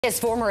His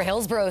former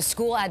Hillsborough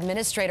school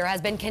administrator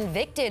has been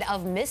convicted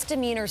of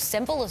misdemeanor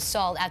simple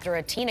assault after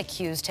a teen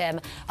accused him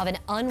of an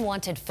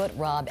unwanted foot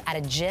rub at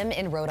a gym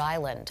in Rhode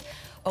Island.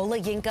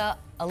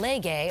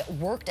 Alege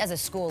worked as a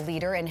school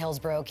leader in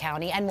Hillsborough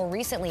County and more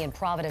recently in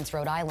Providence,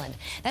 Rhode Island.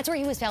 That's where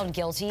he was found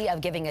guilty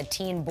of giving a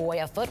teen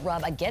boy a foot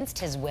rub against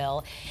his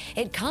will.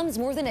 It comes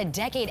more than a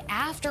decade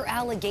after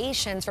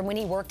allegations from when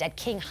he worked at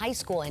King High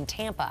School in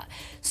Tampa.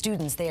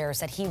 Students there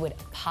said he would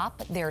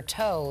pop their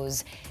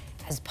toes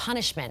as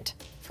punishment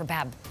for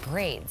bad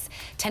grades.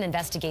 10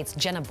 Investigates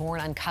Jenna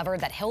Bourne uncovered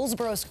that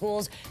Hillsborough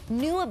schools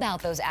knew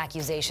about those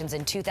accusations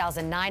in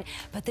 2009,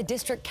 but the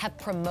district kept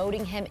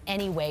promoting him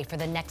anyway for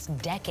the next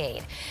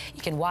decade.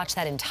 You can watch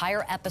that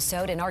entire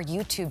episode in our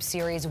YouTube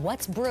series,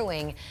 What's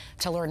Brewing,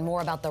 to learn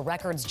more about the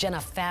records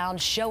Jenna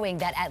found showing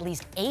that at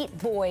least 8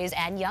 boys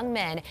and young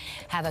men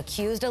have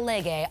accused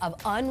Alege of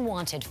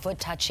unwanted foot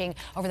touching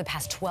over the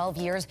past 12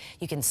 years.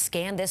 You can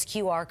scan this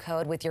QR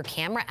code with your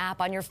camera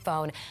app on your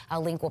phone. A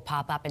link will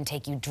pop up and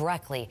take you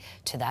directly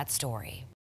to that story.